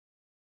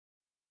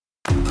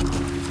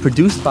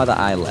Produced by the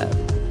iLab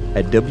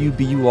at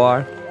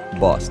WBUR,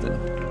 Boston.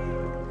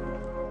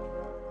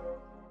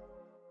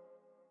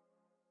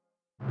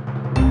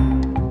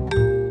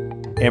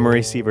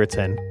 Amory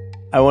Sievertson,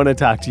 I want to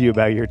talk to you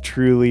about your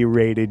truly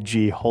rated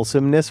G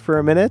wholesomeness for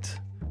a minute.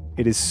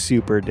 It is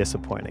super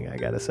disappointing, I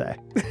gotta say.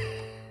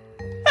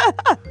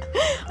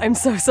 I'm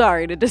so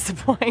sorry to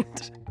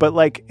disappoint.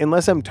 But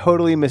unless I'm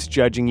totally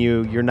misjudging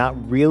you, you're not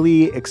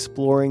really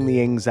exploring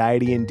the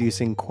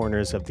anxiety-inducing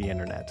corners of the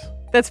internet.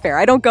 That's fair.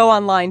 I don't go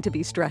online to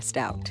be stressed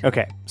out.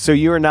 Okay, so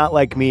you are not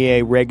like me,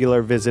 a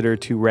regular visitor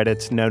to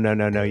Reddit's No, No,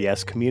 No, No,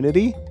 Yes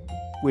community,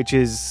 which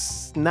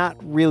is not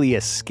really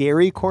a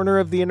scary corner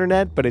of the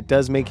internet, but it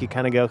does make you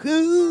kind of go,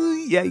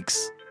 ooh,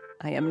 yikes.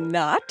 I am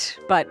not,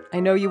 but I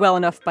know you well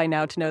enough by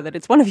now to know that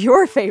it's one of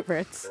your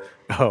favorites.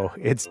 Oh,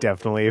 it's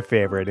definitely a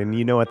favorite, and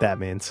you know what that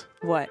means.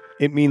 What?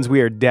 It means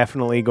we are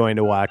definitely going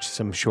to watch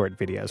some short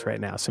videos right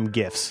now, some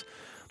GIFs.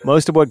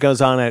 Most of what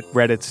goes on at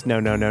Reddit's No,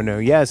 No, No, No,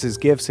 Yes is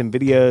GIFs and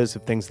videos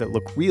of things that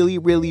look really,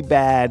 really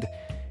bad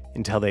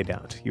until they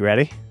don't. You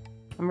ready?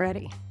 I'm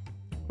ready.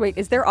 Wait,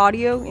 is there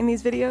audio in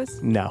these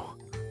videos? No.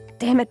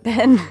 Damn it,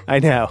 Ben. I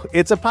know.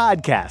 It's a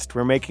podcast.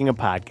 We're making a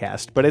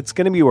podcast, but it's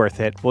going to be worth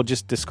it. We'll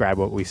just describe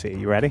what we see.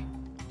 You ready?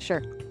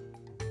 Sure.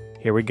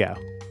 Here we go.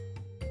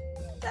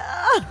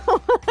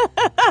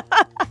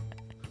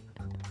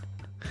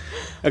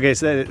 Okay,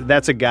 so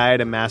that's a guy at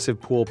a massive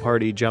pool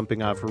party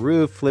jumping off a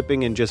roof,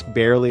 flipping and just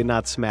barely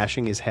not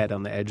smashing his head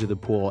on the edge of the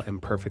pool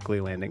and perfectly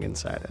landing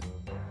inside it.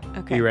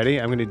 Okay. You ready?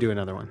 I'm going to do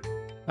another one.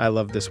 I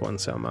love this one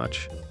so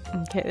much.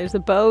 Okay, there's a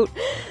boat.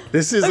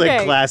 This is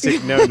like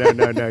classic no, no,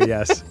 no, no,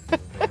 yes.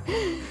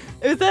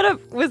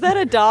 Was that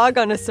a dog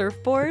on a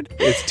surfboard?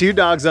 It's two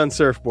dogs on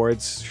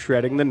surfboards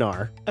shredding the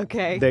gnar.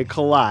 Okay. They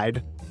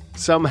collide.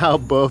 Somehow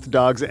both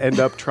dogs end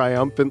up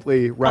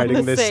triumphantly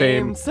riding the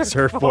same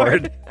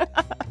surfboard.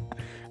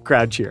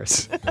 Crowd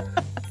cheers.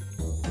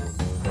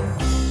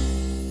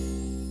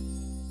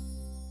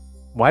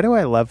 Why do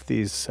I love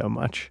these so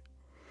much?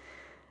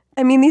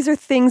 I mean, these are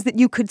things that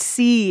you could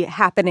see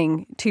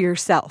happening to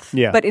yourself.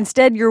 Yeah. But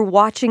instead, you're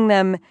watching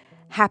them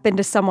happen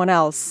to someone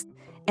else.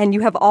 And you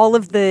have all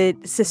of the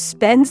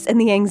suspense and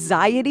the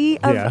anxiety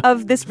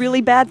of this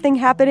really bad thing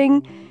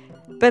happening.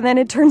 But then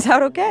it turns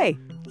out okay.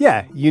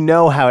 Yeah, you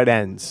know how it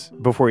ends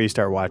before you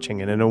start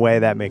watching, and in a way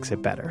that makes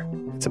it better.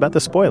 It's about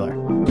the spoiler.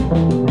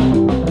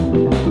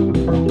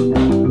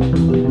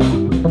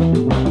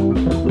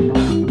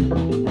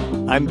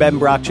 I'm Ben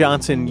Brock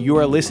Johnson. You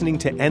are listening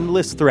to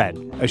Endless Thread,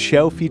 a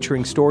show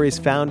featuring stories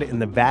found in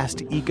the vast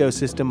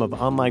ecosystem of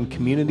online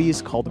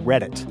communities called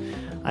Reddit.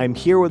 I'm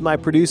here with my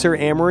producer,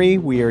 Amory.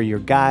 We are your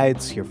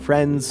guides, your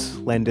friends.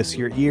 Lend us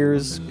your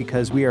ears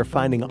because we are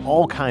finding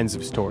all kinds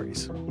of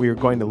stories. We are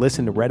going to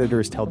listen to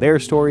Redditors tell their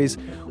stories.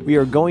 We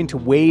are going to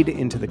wade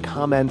into the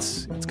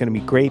comments. It's going to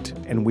be great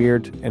and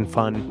weird and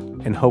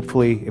fun. And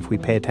hopefully, if we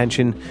pay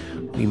attention,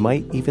 we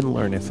might even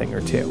learn a thing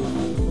or two.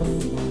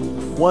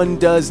 One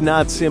does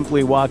not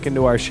simply walk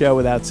into our show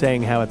without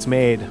saying how it's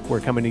made.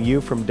 We're coming to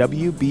you from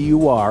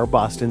WBUR,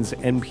 Boston's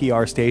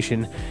NPR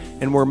station,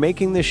 and we're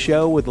making this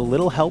show with a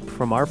little help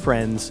from our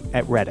friends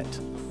at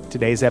Reddit.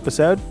 Today's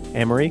episode,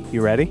 Amory,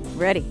 you ready?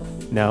 Ready.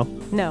 No.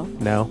 No.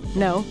 No.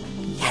 No.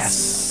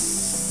 Yes.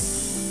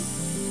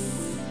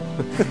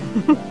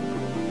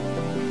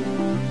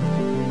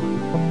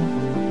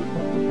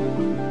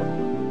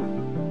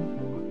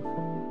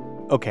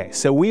 Okay,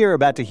 so we are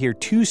about to hear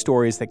two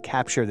stories that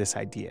capture this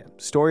idea.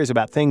 Stories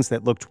about things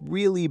that looked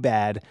really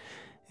bad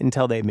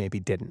until they maybe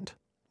didn't.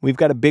 We've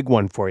got a big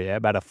one for you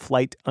about a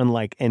flight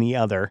unlike any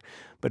other.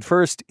 But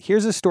first,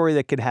 here's a story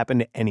that could happen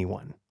to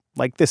anyone.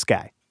 Like this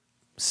guy,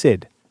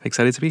 Sid.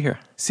 Excited to be here.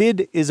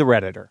 Sid is a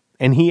Redditor,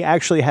 and he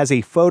actually has a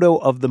photo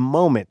of the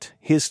moment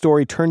his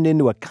story turned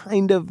into a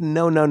kind of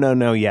no, no, no,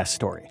 no, yes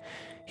story.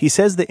 He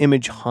says the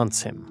image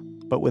haunts him.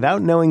 But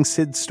without knowing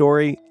Sid's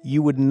story,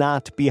 you would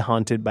not be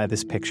haunted by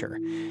this picture.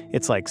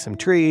 It's like some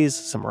trees,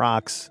 some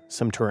rocks,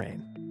 some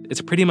terrain. It's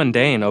pretty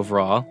mundane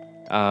overall,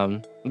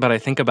 but I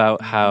think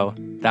about how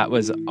that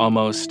was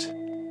almost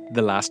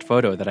the last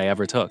photo that I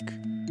ever took.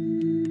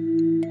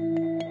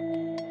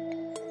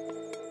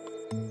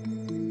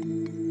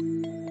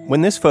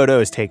 When this photo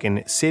is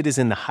taken, Sid is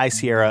in the High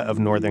Sierra of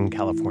Northern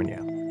California,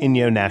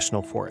 Inyo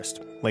National Forest,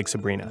 Lake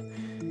Sabrina.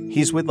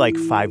 He's with like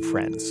 5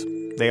 friends.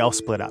 They all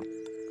split up.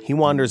 He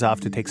wanders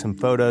off to take some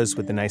photos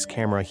with the nice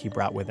camera he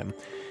brought with him.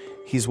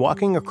 He's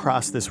walking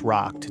across this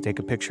rock to take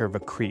a picture of a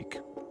creek,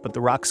 but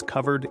the rock's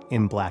covered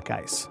in black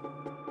ice.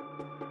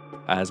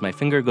 As my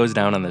finger goes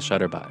down on the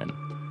shutter button,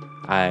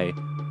 I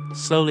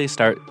slowly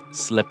start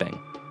slipping.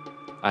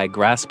 I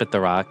grasp at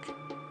the rock,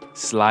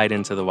 slide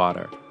into the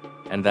water,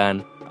 and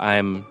then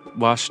I'm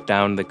washed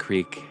down the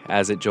creek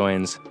as it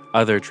joins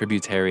other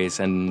tributaries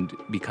and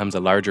becomes a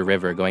larger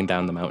river going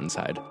down the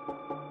mountainside.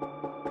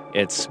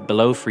 It's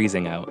below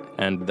freezing out,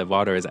 and the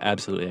water is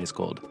absolutely ice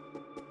cold.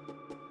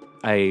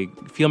 I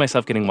feel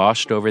myself getting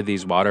washed over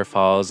these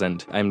waterfalls,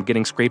 and I'm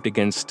getting scraped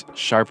against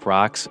sharp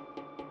rocks.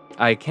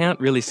 I can't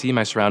really see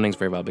my surroundings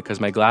very well because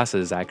my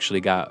glasses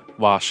actually got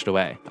washed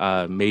away.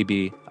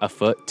 Maybe a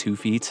foot, 2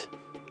 feet.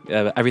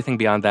 Everything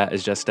beyond that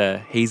is just a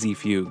hazy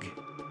fugue.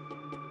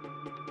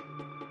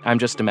 I'm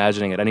just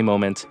imagining at any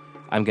moment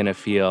I'm going to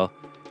feel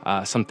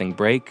something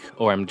break,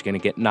 or I'm going to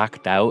get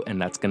knocked out,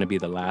 and that's going to be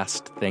the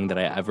last thing that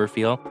I ever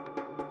feel.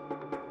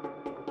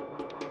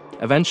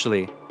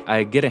 Eventually,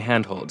 I get a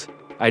handhold.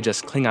 I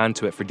just cling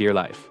onto it for dear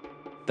life.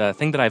 The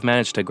thing that I've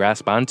managed to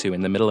grasp onto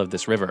in the middle of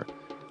this river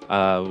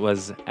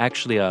was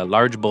actually a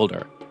large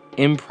boulder,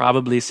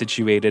 improbably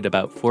situated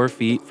about 4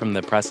 feet from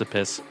the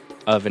precipice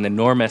of an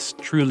enormous,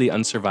 truly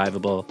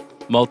unsurvivable,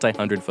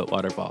 multi-100-foot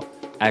waterfall,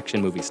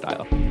 action movie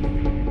style.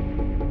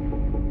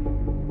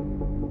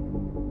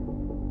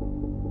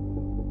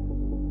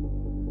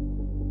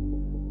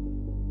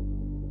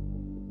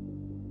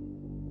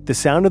 The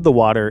sound of the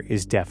water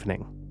is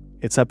deafening.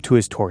 It's up to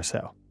his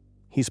torso.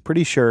 He's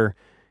pretty sure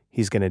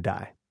he's going to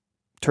die.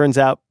 Turns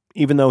out,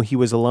 even though he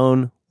was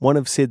alone, one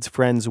of Sid's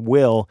friends,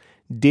 Will,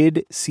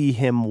 did see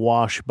him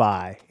wash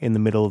by in the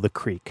middle of the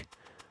creek.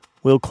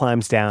 Will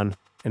climbs down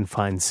and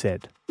finds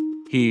Sid.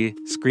 He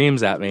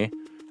screams at me,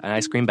 and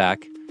I scream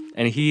back,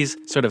 and he's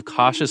sort of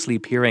cautiously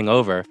peering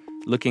over,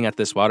 looking at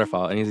this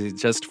waterfall, and he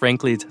just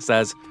frankly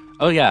says,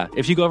 "Oh yeah,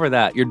 if you go over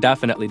that, you're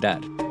definitely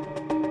dead."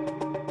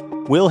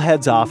 Will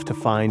heads off to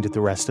find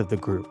the rest of the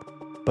group,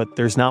 but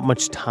there's not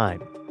much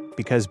time,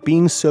 because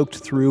being soaked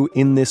through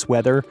in this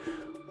weather,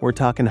 we're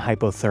talking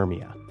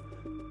hypothermia.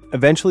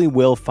 Eventually,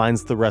 Will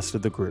finds the rest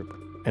of the group,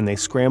 and they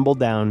scramble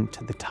down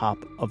to the top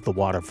of the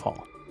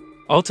waterfall.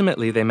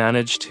 Ultimately, they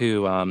manage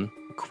to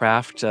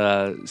craft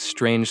a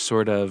strange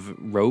sort of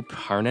rope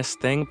harness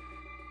thing.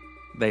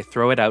 They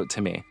throw it out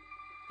to me.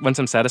 Once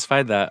I'm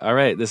satisfied that, all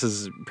right, this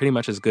is pretty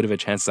much as good of a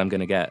chance as I'm going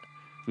to get,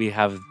 we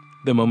have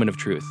the moment of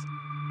truth.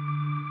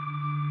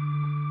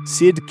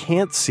 Sid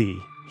can't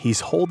see. He's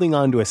holding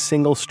onto a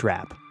single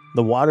strap.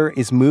 The water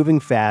is moving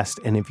fast,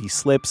 and if he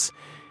slips,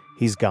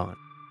 he's gone.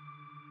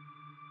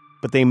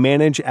 But they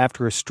manage,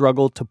 after a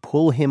struggle, to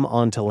pull him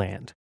onto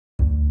land.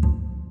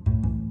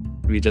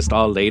 We just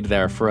all laid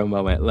there for a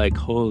moment, like,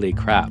 holy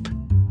crap.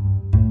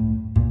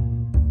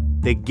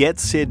 They get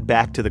Sid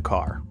back to the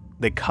car.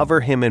 They cover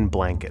him in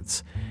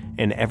blankets,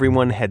 and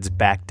everyone heads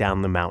back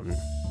down the mountain.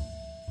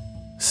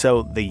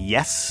 So the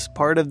yes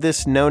part of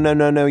this no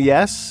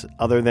yes,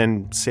 other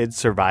than Sid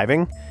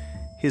surviving,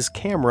 his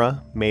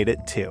camera made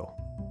it too.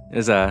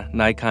 Is a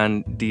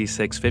Nikon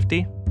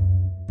D650.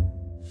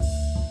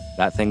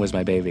 That thing was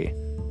my baby.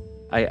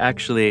 I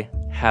actually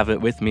have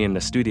it with me in the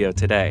studio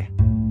today.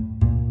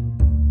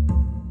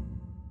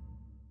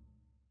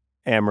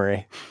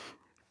 Amory.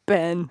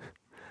 Ben.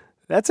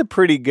 That's a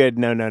pretty good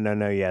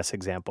no yes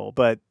example,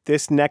 but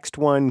this next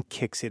one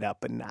kicks it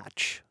up a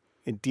notch.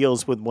 It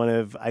deals with one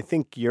of, I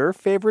think, your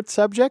favorite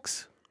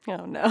subjects.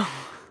 Oh, no.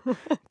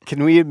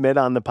 Can we admit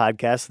on the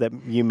podcast that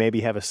you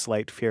maybe have a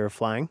slight fear of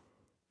flying?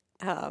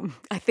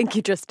 I think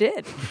you just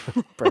did.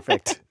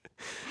 Perfect.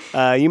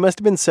 You must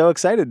have been so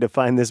excited to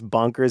find this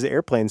bonkers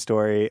airplane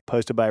story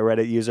posted by a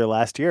Reddit user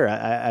last year.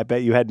 I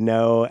bet you had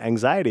no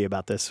anxiety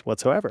about this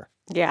whatsoever.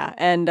 Yeah,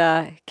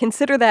 and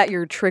consider that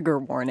your trigger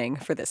warning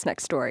for this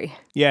next story.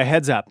 Yeah,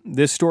 heads up.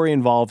 This story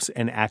involves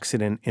an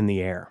accident in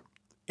the air.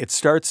 It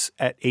starts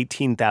at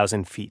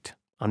 18,000 feet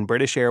on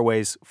British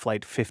Airways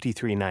Flight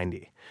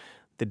 5390.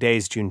 The day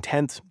is June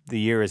 10th. The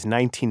year is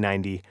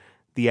 1990.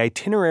 The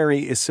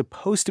itinerary is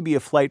supposed to be a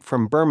flight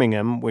from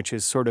Birmingham, which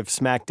is sort of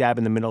smack dab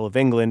in the middle of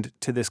England,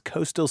 to this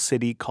coastal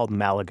city called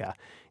Malaga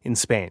in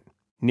Spain,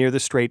 near the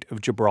Strait of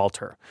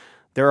Gibraltar.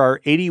 There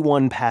are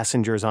 81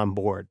 passengers on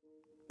board.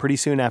 Pretty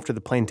soon after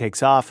the plane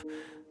takes off,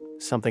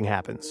 something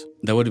happens.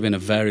 There would have been a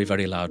very,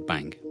 very loud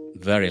bang.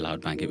 Very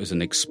loud bang. It was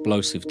an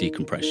explosive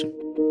decompression.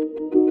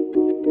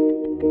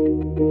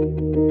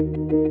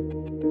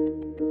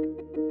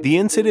 The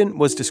incident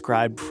was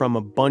described from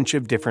a bunch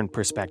of different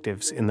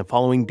perspectives in the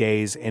following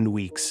days and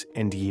weeks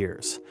and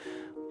years.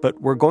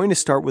 But we're going to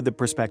start with the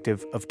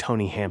perspective of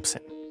Tony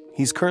Hampson.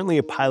 He's currently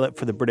a pilot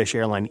for the British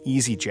airline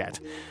EasyJet,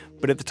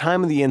 but at the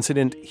time of the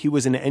incident, he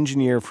was an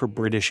engineer for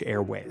British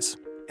Airways.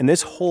 And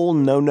this whole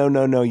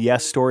no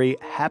yes story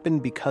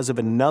happened because of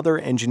another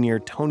engineer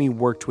Tony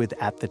worked with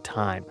at the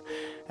time,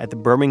 at the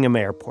Birmingham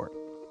airport.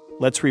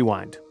 Let's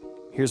rewind.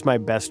 Here's my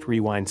best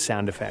rewind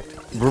sound effect.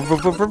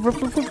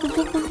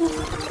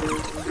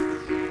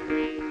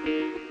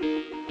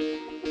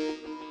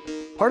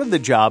 Part of the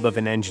job of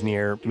an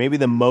engineer, maybe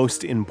the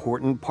most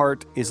important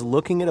part, is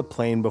looking at a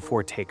plane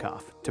before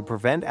takeoff to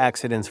prevent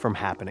accidents from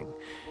happening.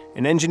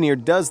 An engineer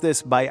does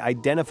this by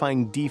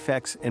identifying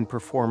defects and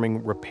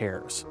performing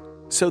repairs.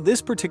 So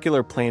this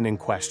particular plane in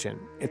question,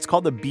 it's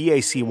called the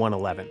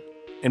BAC-111.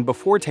 And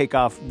before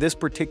takeoff, this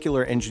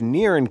particular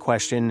engineer in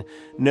question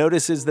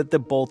notices that the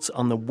bolts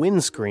on the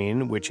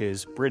windscreen, which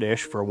is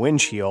British for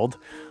windshield,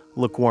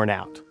 look worn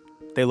out.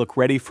 They look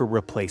ready for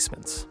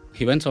replacements.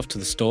 He went off to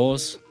the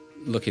stores,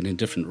 looking in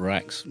different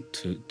racks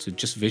to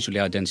just visually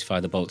identify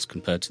the bolts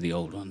compared to the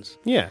old ones.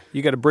 Yeah,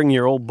 you got to bring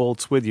your old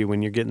bolts with you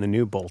when you're getting the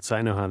new bolts.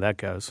 I know how that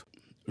goes.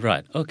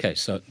 Right. Okay.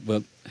 So,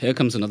 well, here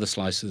comes another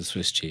slice of the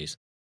Swiss cheese.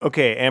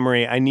 Okay,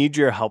 Amory, I need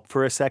your help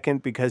for a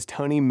second because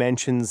Tony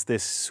mentions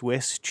this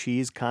Swiss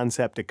cheese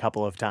concept a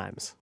couple of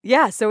times.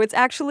 Yeah, so it's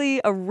actually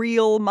a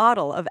real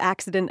model of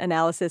accident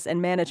analysis and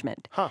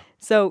management.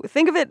 So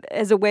think of it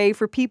as a way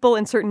for people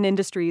in certain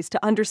industries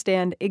to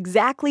understand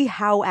exactly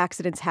how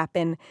accidents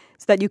happen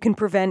so that you can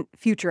prevent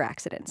future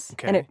accidents.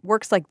 Okay. And it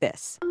works like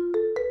this.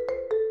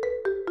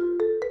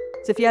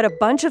 So if you had a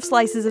bunch of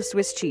slices of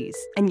Swiss cheese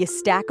and you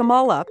stack them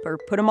all up or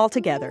put them all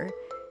together,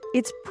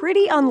 it's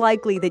pretty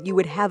unlikely that you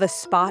would have a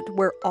spot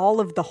where all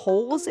of the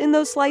holes in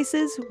those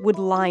slices would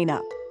line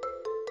up.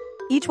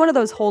 Each one of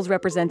those holes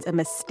represents a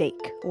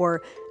mistake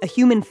or a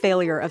human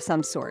failure of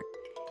some sort.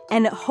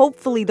 And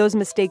hopefully those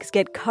mistakes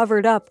get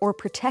covered up or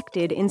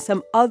protected in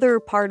some other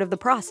part of the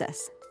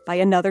process by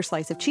another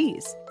slice of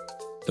cheese.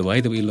 The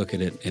way that we look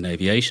at it in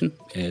aviation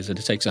is that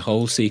it takes a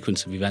whole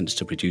sequence of events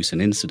to produce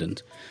an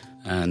incident.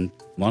 And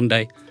one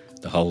day,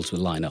 the holes will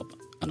line up.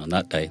 And on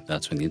that day,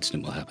 that's when the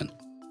incident will happen.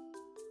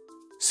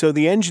 So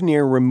the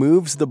engineer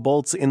removes the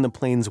bolts in the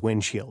plane's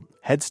windshield,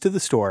 heads to the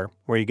store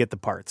where you get the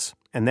parts,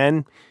 and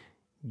then,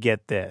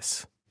 get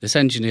this. This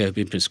engineer had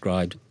been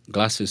prescribed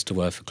glasses to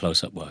wear for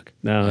close-up work.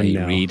 No.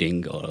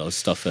 Reading or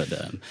stuff at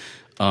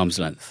arm's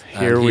length.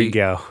 Here we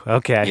go.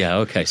 Okay. Yeah,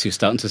 okay, so you're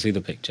starting to see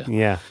the picture.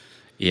 Yeah.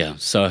 Yeah,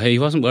 so he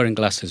wasn't wearing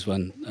glasses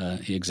when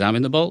he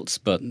examined the bolts,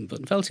 but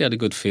felt he had a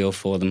good feel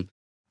for them.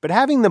 But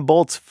having the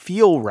bolts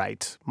feel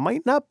right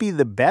might not be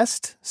the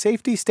best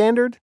safety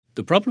standard.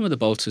 The problem with the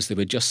bolts is they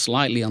were just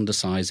slightly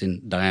undersized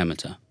in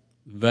diameter.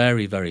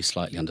 Very, very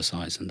slightly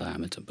undersized in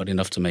diameter, but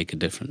enough to make a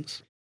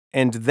difference.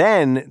 And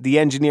then the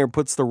engineer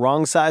puts the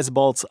wrong size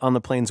bolts on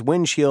the plane's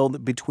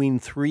windshield between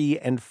 3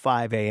 and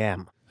 5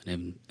 a.m.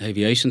 And in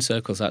aviation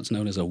circles, that's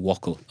known as a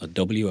WOCL, a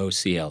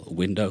WOCL, a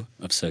window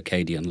of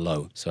circadian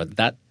low. So at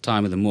that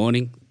time of the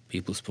morning,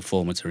 people's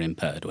performance are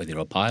impaired, whether you're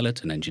a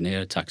pilot, an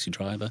engineer, a taxi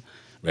driver,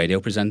 radio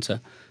presenter.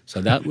 So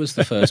that was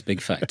the first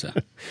big factor.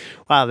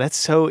 Wow, that's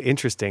so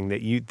interesting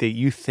that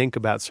you think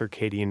about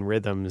circadian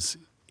rhythms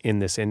in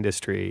this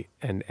industry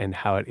and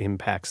how it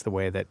impacts the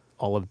way that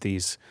all of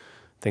these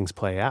things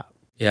play out.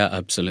 Yeah,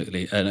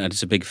 absolutely. And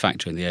it's a big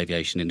factor in the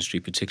aviation industry,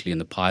 particularly in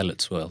the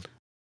pilot's world.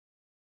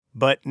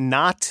 But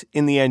not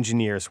in the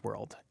engineer's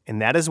world.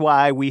 And that is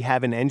why we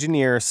have an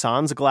engineer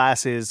sans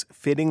glasses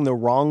fitting the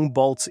wrong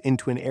bolts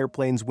into an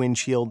airplane's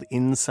windshield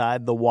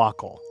inside the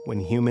WOCL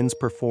when humans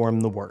perform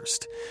the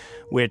worst.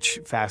 Which,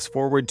 fast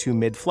forward to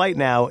mid-flight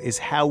now, is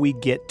how we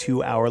get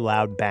to our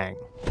loud bang.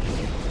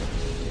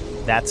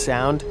 That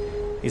sound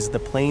is the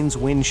plane's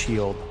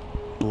windshield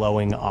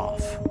blowing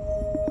off.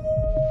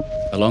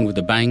 Along with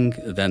the bang,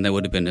 then there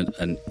would have been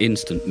an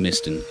instant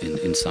mist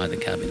inside the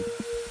cabin.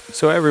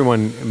 So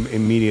everyone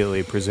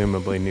immediately,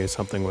 presumably, knew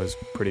something was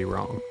pretty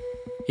wrong.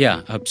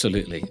 Yeah,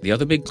 absolutely. The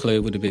other big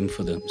clue would have been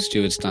for the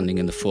steward standing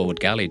in the forward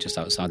galley just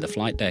outside the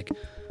flight deck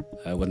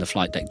when the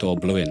flight deck door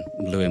blew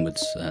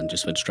inwards and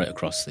just went straight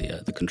across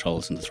the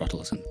controls and the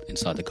throttles and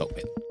inside the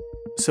cockpit.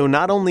 So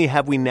not only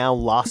have we now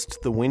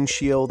lost the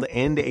windshield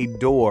and a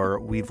door,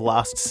 we've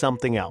lost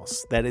something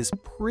else that is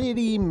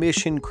pretty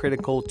mission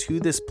critical to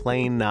this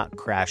plane not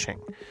crashing.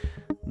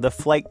 The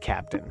flight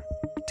captain,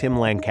 Tim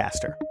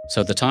Lancaster.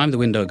 So at the time the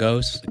window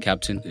goes, the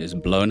captain is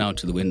blown out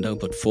to the window,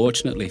 but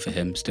fortunately for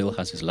him, still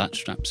has his latch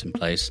straps in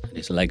place and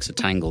his legs are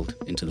tangled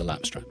into the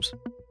lap straps.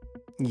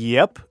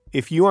 Yep.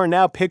 If you are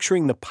now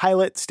picturing the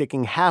pilot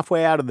sticking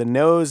halfway out of the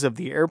nose of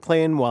the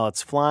airplane while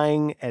it's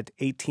flying at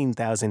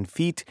 18,000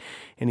 feet,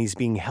 and he's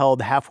being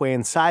held halfway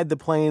inside the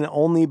plane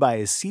only by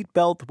his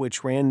seatbelt,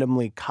 which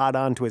randomly caught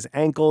onto his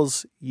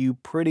ankles, you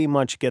pretty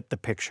much get the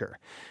picture.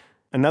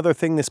 Another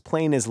thing this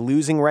plane is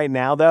losing right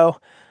now, though,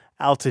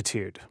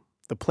 altitude.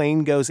 The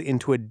plane goes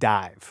into a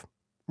dive.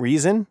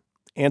 Reason?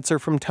 Answer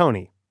from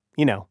Tony.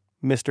 You know,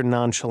 Mr.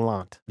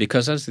 Nonchalant.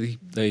 Because as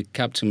the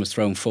captain was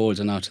thrown forwards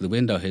and out of the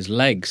window, his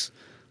legs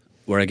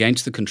were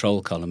against the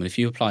control column. And if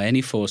you apply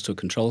any force to a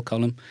control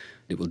column,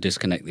 it will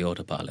disconnect the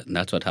autopilot. And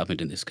that's what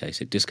happened in this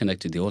case. It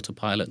disconnected the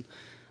autopilot.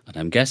 And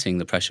I'm guessing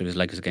the pressure of his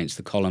legs against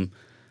the column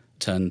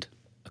turned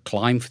a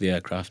climb for the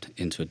aircraft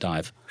into a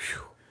dive.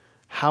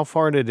 How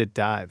far did it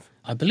dive?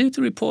 I believe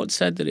the report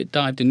said that it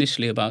dived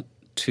initially about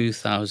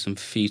 2,000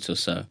 feet or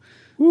so.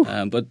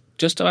 But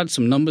just to add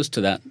some numbers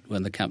to that,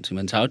 when the captain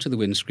went out of the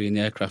windscreen,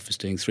 the aircraft was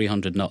doing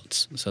 300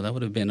 knots. So that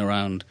would have been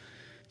around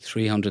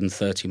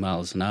 330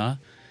 miles an hour.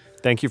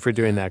 Thank you for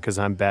doing that, because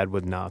I'm bad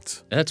with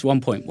knots. That's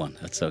 1.1.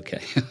 That's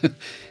okay.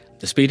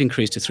 The speed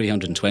increased to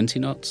 320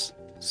 knots.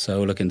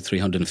 So we're looking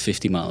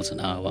 350 miles an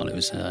hour while it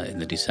was in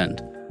the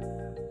descent.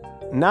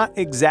 Not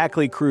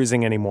exactly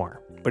cruising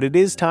anymore, but it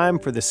is time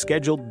for the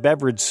scheduled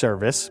beverage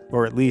service,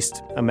 or at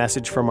least a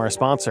message from our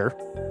sponsor.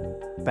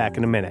 Back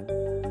in a minute.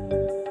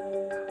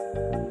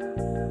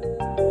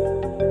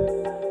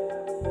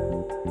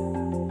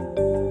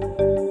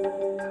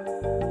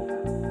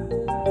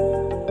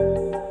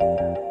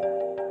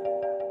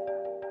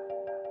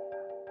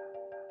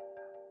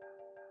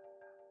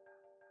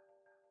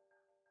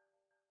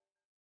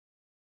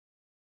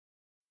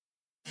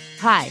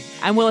 Hi,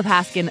 I'm Willa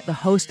Paskin, the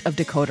host of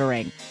Decoder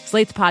Ring,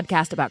 Slate's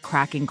podcast about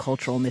cracking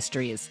cultural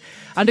mysteries.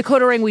 On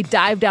Decoder Ring, we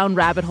dive down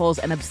rabbit holes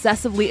and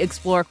obsessively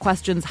explore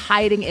questions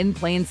hiding in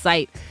plain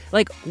sight.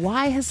 Like,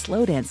 why has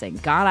slow dancing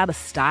gone out of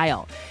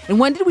style? And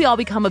when did we all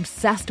become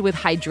obsessed with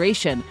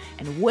hydration?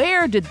 And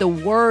where did the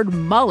word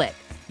mullet,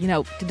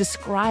 to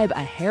describe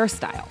a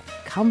hairstyle,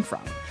 come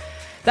from?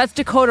 That's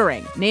Decoder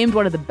Ring, named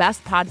one of the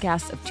best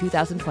podcasts of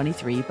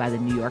 2023 by the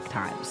New York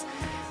Times.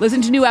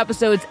 Listen to new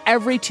episodes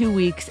every 2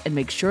 weeks and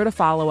make sure to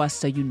follow us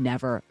so you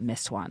never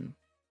miss one.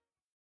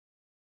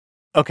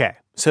 Okay,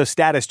 so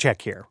status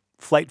check here.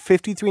 Flight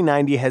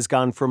 5390 has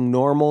gone from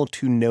normal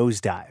to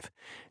nosedive,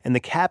 and the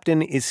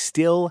captain is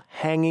still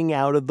hanging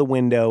out of the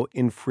window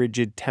in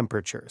frigid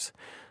temperatures.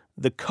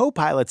 The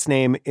co-pilot's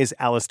name is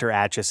Alistair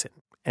Acheson,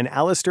 and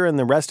Alistair and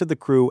the rest of the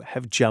crew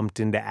have jumped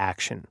into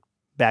action.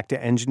 Back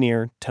to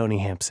engineer Tony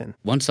Hampson.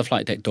 Once the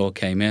flight deck door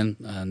came in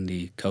and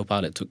the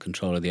co-pilot took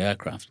control of the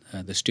aircraft,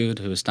 the steward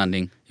who was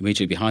standing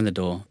immediately behind the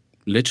door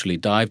literally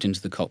dived into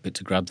the cockpit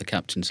to grab the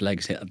captain's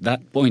legs. At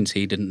that point,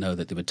 he didn't know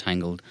that they were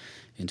tangled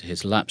into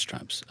his lap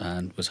straps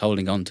and was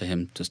holding on to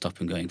him to stop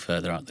him going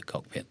further out the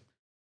cockpit.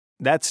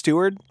 That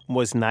steward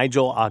was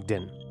Nigel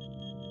Ogden.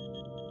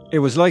 It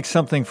was like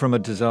something from a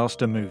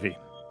disaster movie,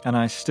 and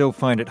I still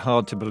find it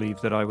hard to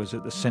believe that I was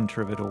at the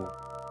center of it all.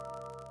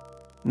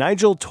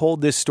 Nigel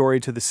told this story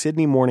to the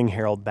Sydney Morning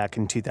Herald back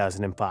in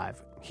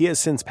 2005. He has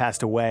since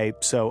passed away,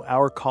 so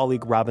our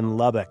colleague Robin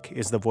Lubbock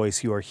is the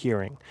voice you are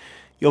hearing.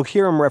 You'll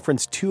hear him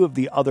reference two of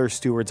the other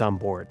stewards on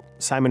board,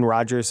 Simon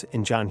Rogers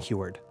and John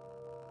Heward.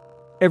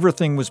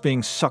 Everything was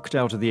being sucked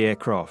out of the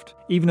aircraft.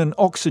 Even an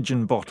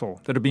oxygen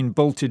bottle that had been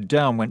bolted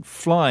down went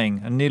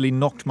flying and nearly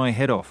knocked my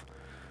head off.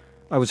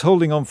 I was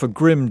holding on for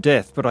grim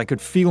death, but I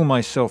could feel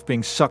myself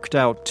being sucked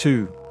out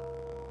too.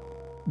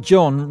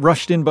 John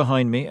rushed in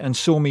behind me and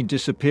saw me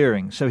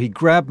disappearing, so he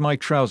grabbed my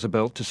trouser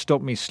belt to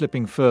stop me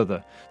slipping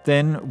further,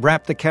 then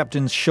wrapped the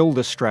captain's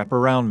shoulder strap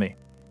around me.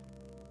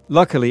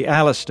 Luckily,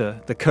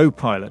 Alistair, the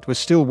co-pilot, was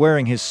still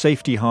wearing his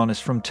safety harness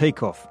from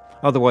takeoff,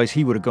 otherwise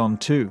he would have gone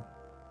too.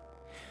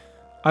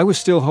 I was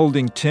still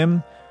holding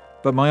Tim,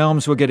 but my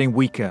arms were getting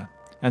weaker,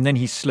 and then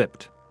he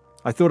slipped.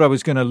 I thought I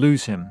was going to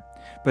lose him,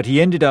 but he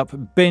ended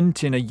up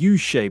bent in a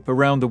U-shape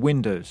around the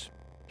windows.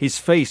 His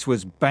face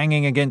was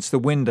banging against the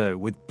window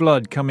with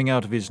blood coming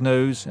out of his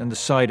nose and the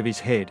side of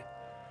his head.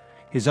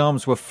 His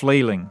arms were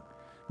flailing.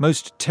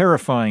 Most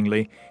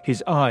terrifyingly,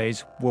 his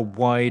eyes were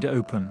wide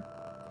open.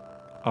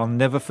 I'll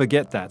never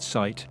forget that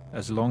sight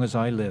as long as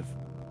I live.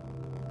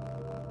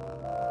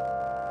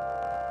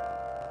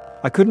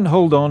 I couldn't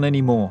hold on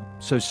anymore,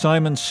 so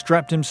Simon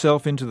strapped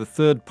himself into the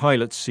third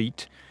pilot's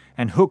seat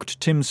and hooked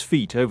Tim's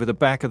feet over the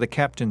back of the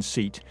captain's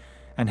seat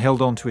and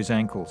held on to his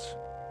ankles.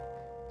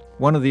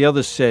 One of the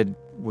others said,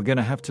 "We're going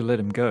to have to let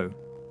him go."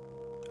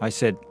 I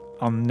said,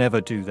 "I'll never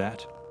do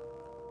that."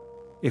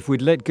 If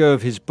we'd let go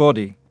of his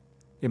body,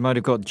 it might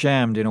have got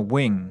jammed in a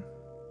wing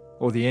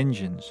or the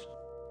engines.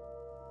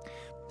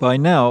 By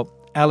now,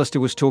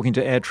 Alistair was talking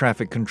to air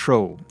traffic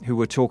control, who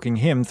were talking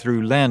him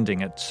through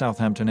landing at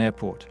Southampton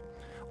Airport.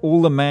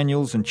 All the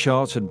manuals and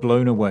charts had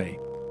blown away.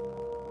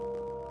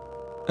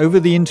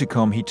 Over the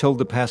intercom, he told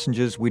the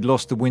passengers we'd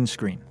lost the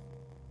windscreen.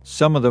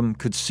 Some of them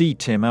could see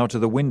Tim out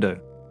of the window,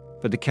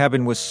 but the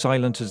cabin was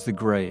silent as the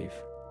grave.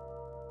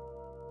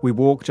 We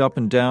walked up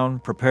and down,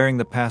 preparing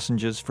the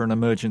passengers for an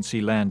emergency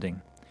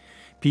landing.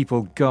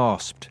 People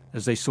gasped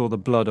as they saw the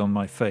blood on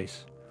my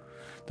face.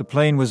 The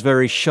plane was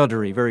very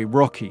shuddery, very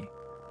rocky.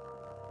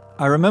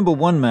 I remember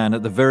one man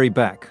at the very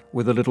back,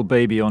 with a little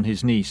baby on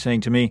his knee,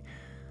 saying to me,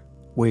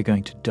 "We're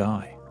going to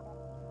die."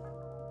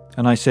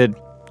 And I said,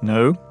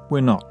 "No,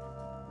 we're not,"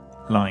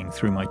 lying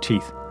through my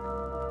teeth.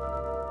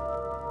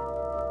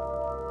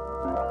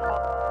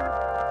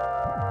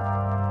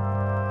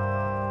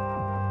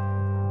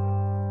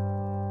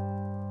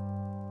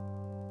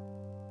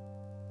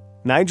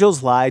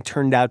 Nigel's lie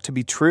turned out to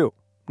be true.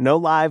 No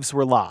lives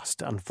were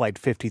lost on Flight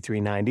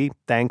 5390,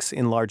 thanks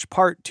in large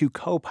part to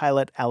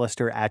co-pilot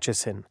Alistair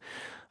Acheson.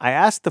 I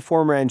asked the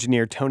former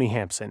engineer Tony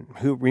Hampson,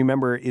 who,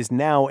 remember, is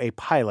now a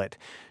pilot,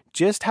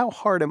 just how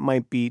hard it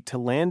might be to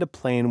land a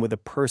plane with a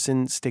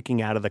person sticking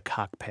out of the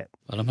cockpit.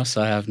 Well, I must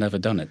say I've never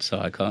done it, so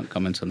I can't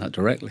comment on that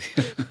directly.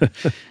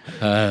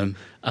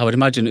 I would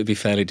imagine it would be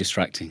fairly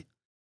distracting.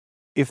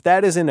 If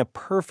that isn't a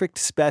perfect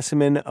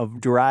specimen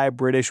of dry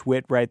British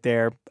wit right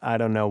there, I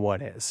don't know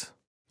what is.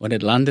 When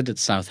it landed at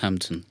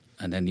Southampton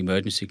and then the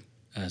emergency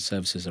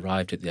services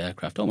arrived at the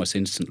aircraft almost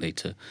instantly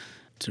to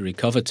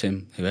recover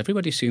Tim, who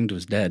everybody assumed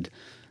was dead,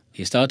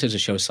 he started to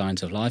show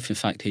signs of life. In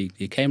fact, he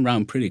came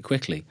round pretty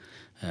quickly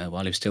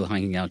while he was still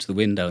hanging out of the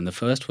window. And the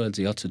first words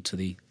he uttered to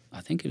the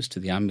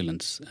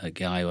ambulance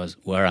guy was,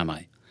 "Where am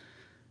I?"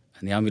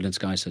 And the ambulance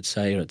guy said,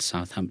 "Say you're at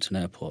Southampton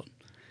Airport."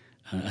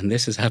 And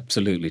this is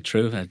absolutely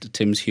true.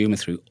 Tim's humour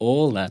through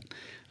all that.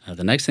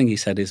 The next thing he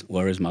said is,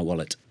 "Where is my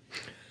wallet?"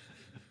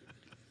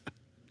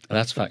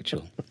 That's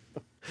factual.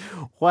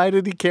 Why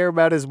did he care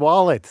about his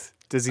wallet?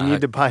 Does he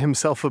need to buy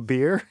himself a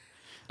beer?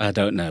 I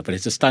don't know, but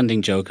it's a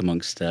standing joke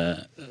amongst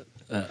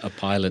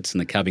pilots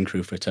and the cabin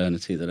crew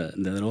fraternity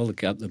that all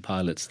the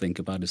pilots think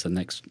about is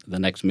the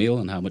next meal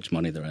and how much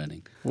money they're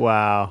earning.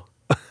 Wow.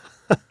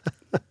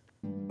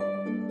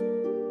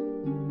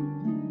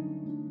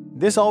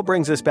 This all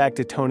brings us back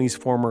to Tony's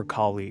former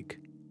colleague,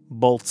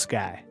 Bolt's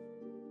guy.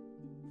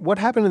 What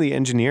happened to the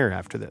engineer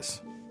after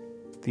this?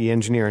 The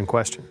engineer in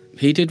question.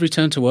 He did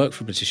return to work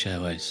for British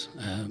Airways,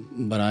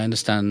 but I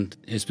understand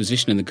his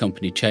position in the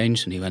company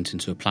changed and he went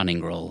into a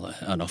planning role,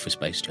 an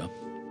office-based job.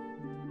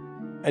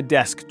 A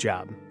desk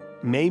job.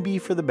 Maybe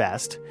for the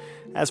best.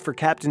 As for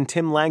Captain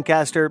Tim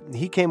Lancaster,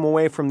 he came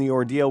away from the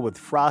ordeal with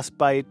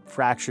frostbite,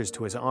 fractures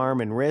to his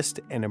arm and wrist,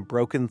 and a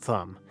broken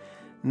thumb.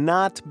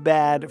 Not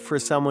bad for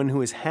someone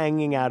who is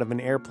hanging out of an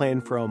airplane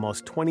for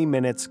almost 20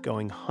 minutes,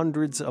 going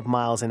hundreds of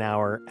miles an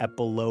hour at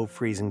below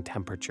freezing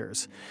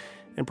temperatures.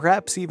 And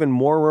perhaps even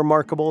more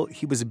remarkable,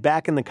 he was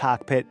back in the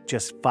cockpit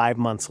just 5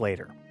 months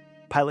later.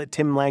 Pilot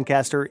Tim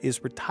Lancaster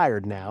is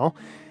retired now.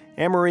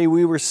 Anne-Marie,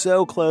 we were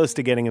so close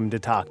to getting him to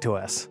talk to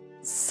us.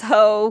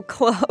 So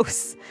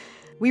close.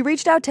 We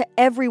reached out to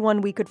everyone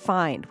we could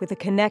find with a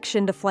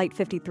connection to Flight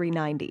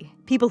 5390.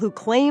 People who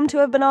claimed to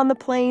have been on the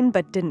plane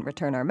but didn't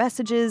return our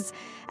messages.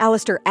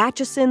 Alistair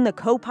Atchison, the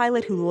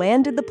co-pilot who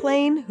landed the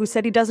plane, who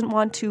said he doesn't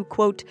want to,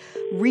 quote,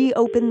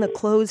 reopen the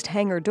closed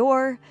hangar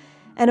door.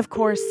 And of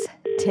course,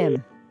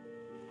 Tim.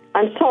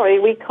 I'm sorry,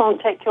 we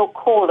can't take your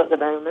call at the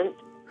moment.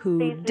 Who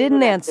Please leave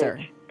didn't a answer.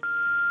 message.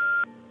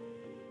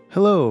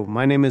 Hello,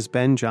 my name is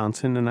Ben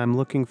Johnson, and I'm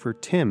looking for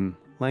Tim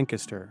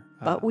Lancaster.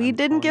 But we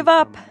didn't give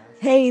up.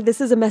 Hey, this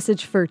is a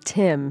message for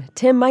Tim.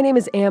 Tim, my name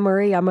is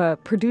Anne-Marie. I'm a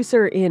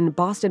producer in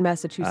Boston,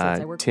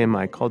 Massachusetts. Tim,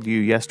 I called you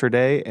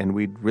yesterday, and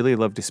we'd really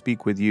love to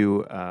speak with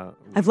you.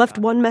 I've left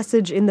one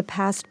message in the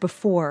past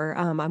before.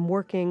 I'm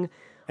working.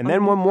 And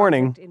then one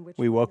morning,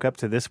 we woke up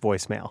to this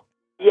voicemail.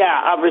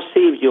 Yeah, I've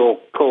received your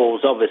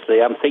calls,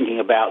 obviously. I'm thinking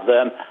about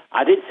them.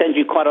 I did send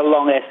you quite a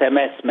long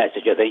SMS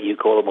message, I think you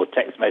call them, or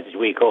text message,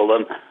 we call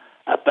them,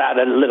 about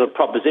a little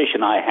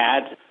proposition I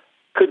had.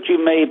 Could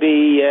you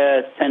maybe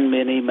send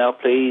me an email,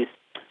 please?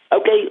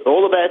 Okay,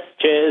 all the best.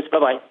 Cheers.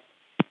 Bye-bye.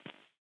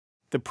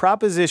 The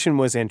proposition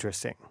was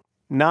interesting.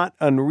 Not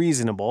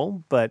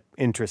unreasonable, but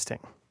interesting.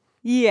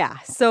 Yeah,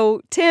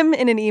 so Tim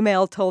in an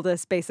email told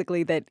us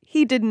basically that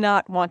he did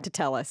not want to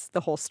tell us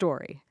the whole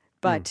story,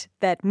 but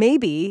that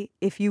maybe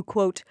if you,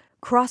 quote,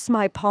 cross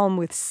my palm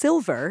with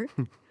silver,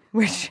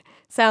 which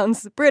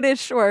sounds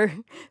British or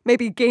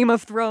maybe Game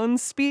of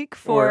Thrones speak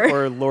for...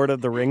 Or Lord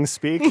of the Rings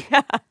speak.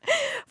 Yeah,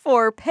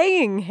 for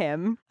paying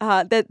him,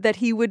 that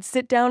he would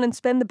sit down and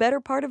spend the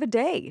better part of a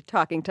day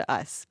talking to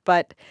us.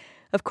 But,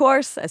 of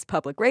course, as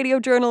public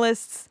radio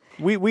journalists...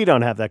 We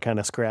don't have that kind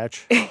of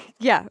scratch.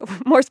 Yeah,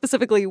 more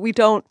specifically, we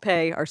don't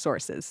pay our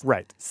sources.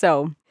 Right.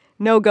 So,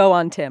 no go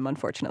on Tim,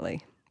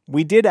 unfortunately.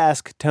 We did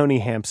ask Tony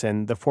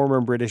Hampson, the former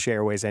British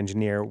Airways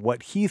engineer,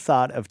 what he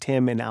thought of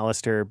Tim and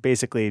Alistair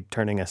basically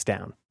turning us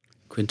down.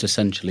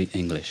 Quintessentially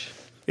English.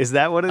 Is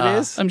that what it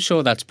is? I'm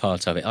sure that's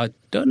part of it. I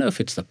don't know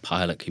if it's the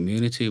pilot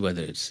community,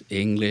 whether it's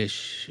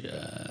English,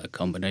 a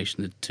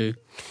combination of the two.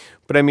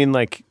 But I mean,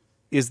 like,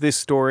 is this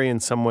story in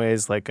some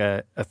ways like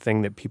a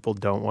thing that people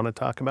don't want to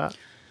talk about?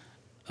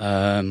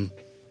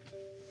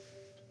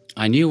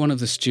 I knew one of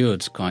the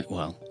stewards quite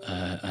well,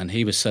 and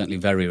he was certainly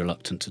very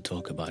reluctant to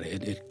talk about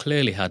it. It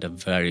clearly had a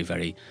very,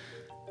 very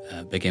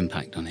big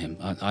impact on him.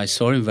 I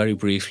saw him very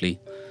briefly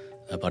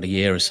about a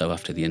year or so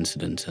after the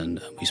incident,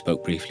 and we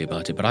spoke briefly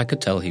about it, but I could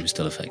tell he was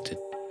still affected.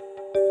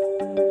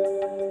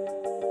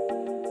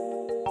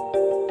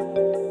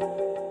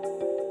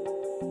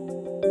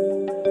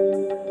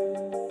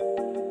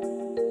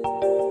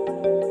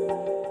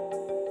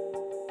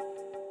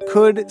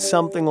 Could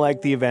something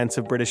like the events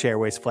of British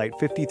Airways Flight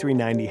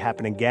 5390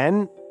 happen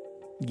again?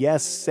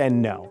 Yes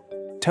and no.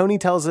 Tony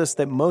tells us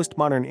that most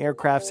modern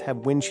aircrafts have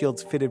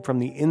windshields fitted from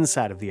the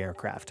inside of the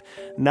aircraft,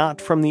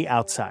 not from the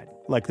outside,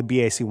 like the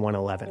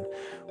BAC-111,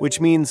 which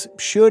means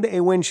should a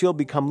windshield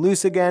become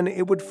loose again,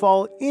 it would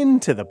fall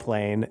into the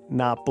plane,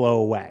 not blow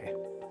away.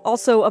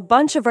 Also, a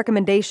bunch of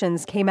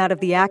recommendations came out of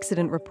the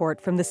accident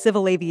report from the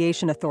Civil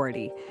Aviation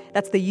Authority.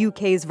 That's the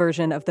UK's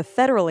version of the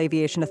Federal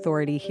Aviation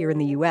Authority here in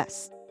the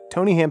US.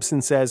 Tony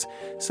Hampson says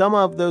some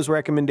of those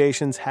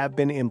recommendations have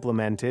been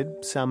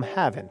implemented, some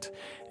haven't.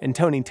 And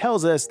Tony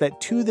tells us that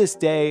to this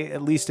day,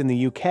 at least in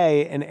the UK,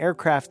 an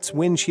aircraft's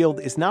windshield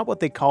is not what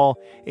they call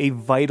a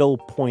vital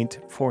point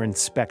for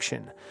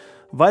inspection.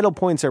 Vital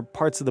points are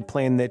parts of the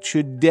plane that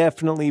should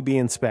definitely be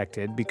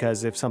inspected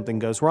because if something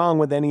goes wrong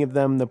with any of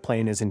them, the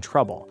plane is in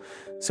trouble.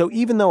 So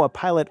even though a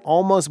pilot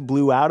almost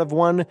blew out of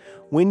one,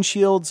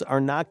 windshields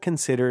are not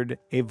considered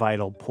a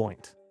vital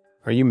point.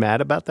 Are you mad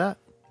about that?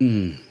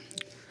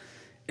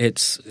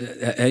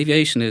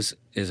 Aviation is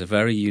a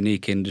very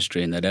unique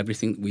industry in that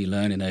everything we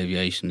learn in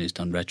aviation is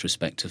done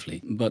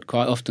retrospectively. But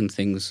quite often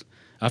things,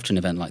 after an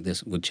event like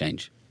this, would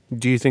change.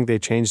 Do you think they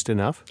changed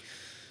enough?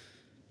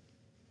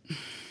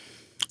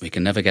 We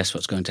can never guess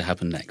what's going to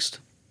happen next.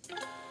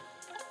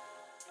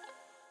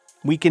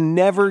 We can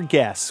never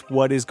guess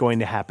what is going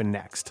to happen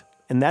next.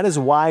 and that is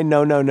why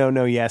No, No, No,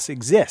 No, Yes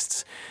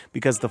exists.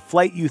 Because the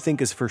flight you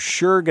think is for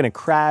sure going to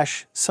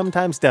crash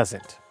sometimes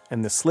doesn't.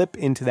 And the slip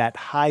into that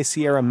high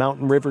Sierra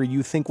mountain river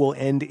you think will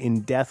end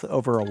in death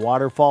over a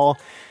waterfall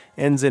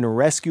ends in a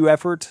rescue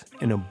effort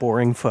and a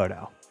boring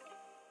photo.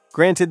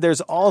 Granted,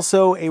 there's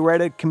also a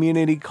Reddit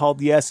community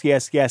called Yes,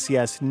 Yes, Yes,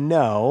 Yes,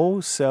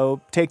 No, so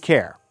take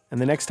care.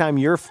 And the next time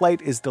your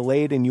flight is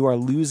delayed and you are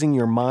losing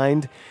your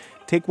mind,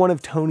 take one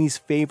of Tony's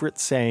favorite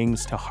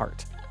sayings to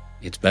heart.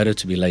 It's better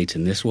to be late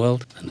in this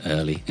world than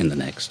early in the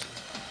next.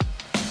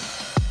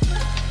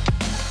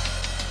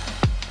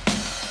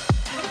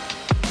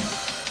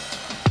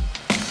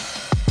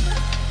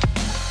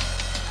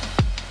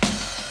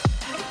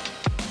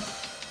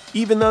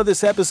 Even though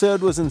this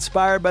episode was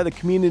inspired by the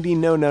community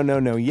No, No,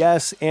 No, No,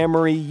 Yes,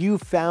 Amory, you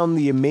found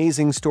the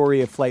amazing story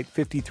of Flight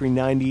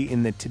 5390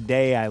 in the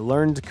Today I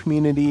Learned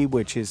community,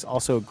 which is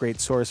also a great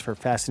source for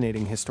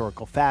fascinating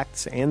historical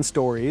facts and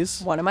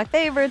stories. One of my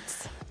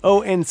favorites.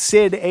 Oh, and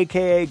Sid,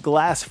 a.k.a.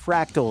 Glass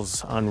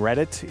Fractals, on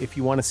Reddit. If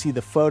you want to see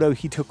the photo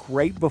he took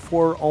right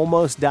before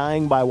almost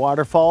dying by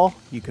waterfall,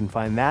 you can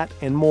find that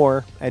and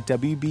more at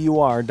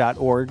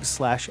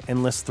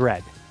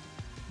wbur.org/endlessthread.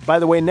 By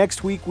the way,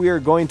 next week we are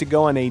going to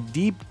go on a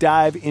deep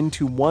dive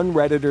into one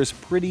Redditor's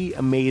pretty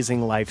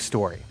amazing life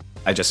story.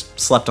 I just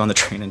slept on the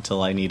train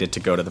until I needed to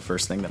go to the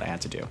first thing that I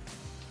had to do.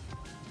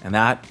 And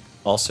that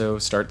also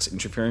starts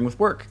interfering with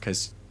work,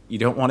 because you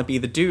don't want to be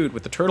the dude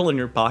with the turtle in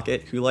your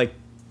pocket who,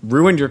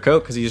 ruined your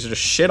coat because you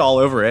just shit all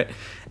over it,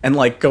 and,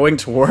 going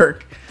to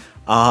work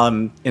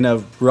in a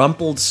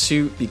rumpled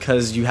suit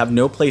because you have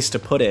no place to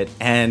put it.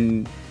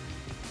 And,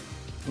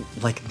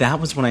 that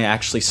was when I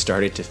actually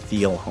started to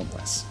feel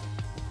homeless.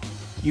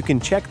 You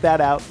can check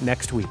that out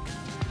next week.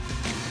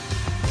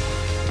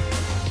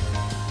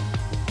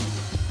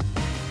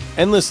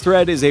 Endless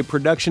Thread is a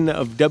production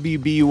of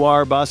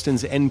WBUR,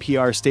 Boston's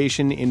NPR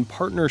station, in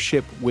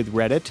partnership with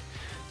Reddit.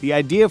 The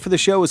idea for the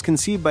show was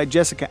conceived by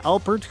Jessica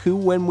Alpert, who,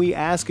 when we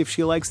ask if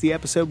she likes the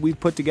episode we've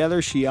put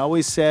together, she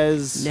always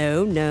says,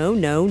 No, no,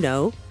 no,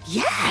 no.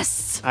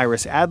 Yes!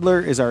 Iris Adler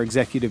is our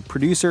executive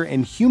producer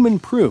and human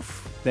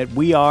proof that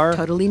we are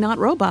totally not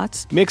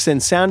robots. Mix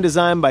and sound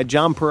design by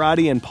John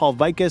Parati and Paul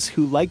Vikas,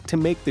 who like to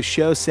make the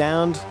show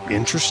sound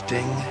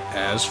interesting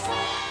as fuck.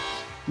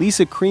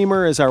 Lisa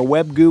Creamer is our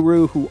web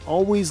guru who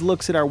always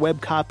looks at our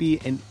web copy,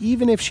 and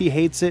even if she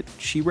hates it,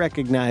 she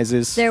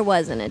recognizes there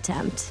was an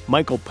attempt.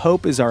 Michael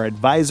Pope is our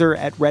advisor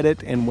at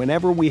Reddit, and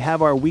whenever we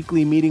have our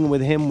weekly meeting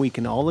with him, we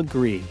can all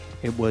agree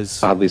it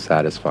was oddly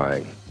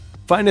satisfying.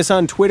 Find us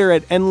on Twitter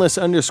at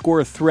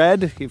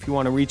endless_thread. If you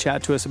want to reach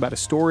out to us about a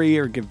story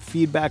or give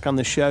feedback on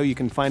the show, you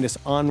can find us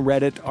on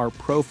Reddit. Our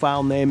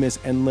profile name is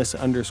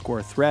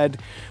endless_thread.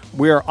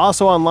 We are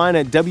also online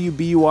at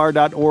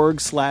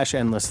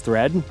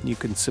wbur.org/endlessthread. You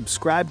can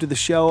subscribe to the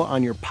show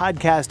on your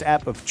podcast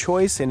app of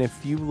choice, and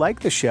if you like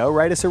the show,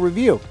 write us a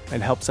review.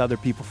 It helps other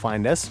people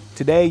find us.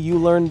 Today, you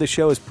learned the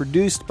show is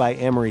produced by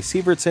Amory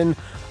Sievertson.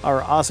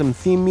 Our awesome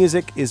theme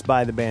music is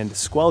by the band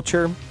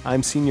Squelcher.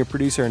 I'm senior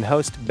producer and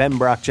host Ben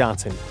Brock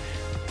Johnson.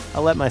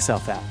 I'll let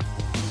myself out.